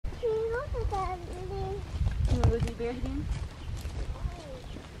bear again?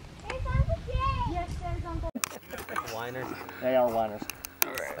 Yes, there's Uncle. Whiners. They are whiners.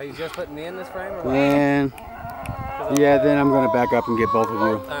 Alright. Are you just putting me in this frame or what? And yeah, then I'm gonna back up and get both of you.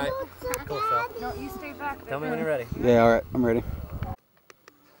 Alright. Cool stuff. No, you stay back. Tell me when you're ready. Yeah, alright, I'm ready.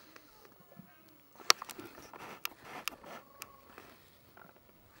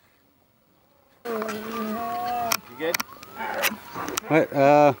 You good?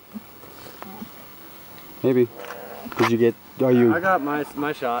 What? Maybe. Did you get? Are you? I got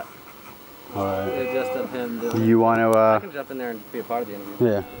my shot. All right. It's just of him doing. Do you want to? I can jump in there and be a part of the interview.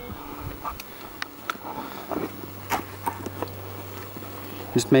 Yeah.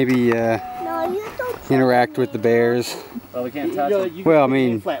 Just maybe interact with the bears. Well, we can't touch them. Well, I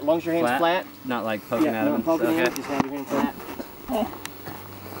mean, Flat. As long as your hand's flat. Not like poking at them. Poking Okay. at, just have your hand flat.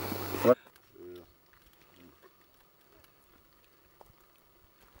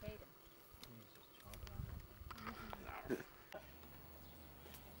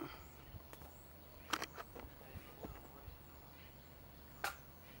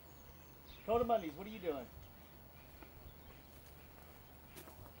 Totem Bundies, what are you doing?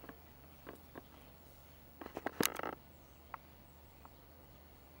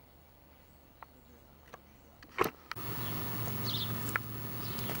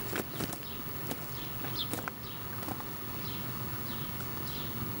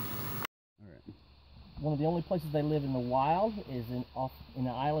 One of the only places they live in the wild is in the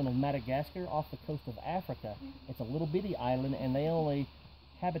island of Madagascar off the coast of Africa. It's a little bitty island and they only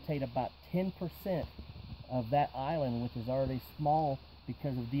habitate about 10% of that island, which is already small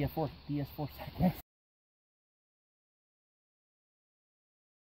because of deforestation.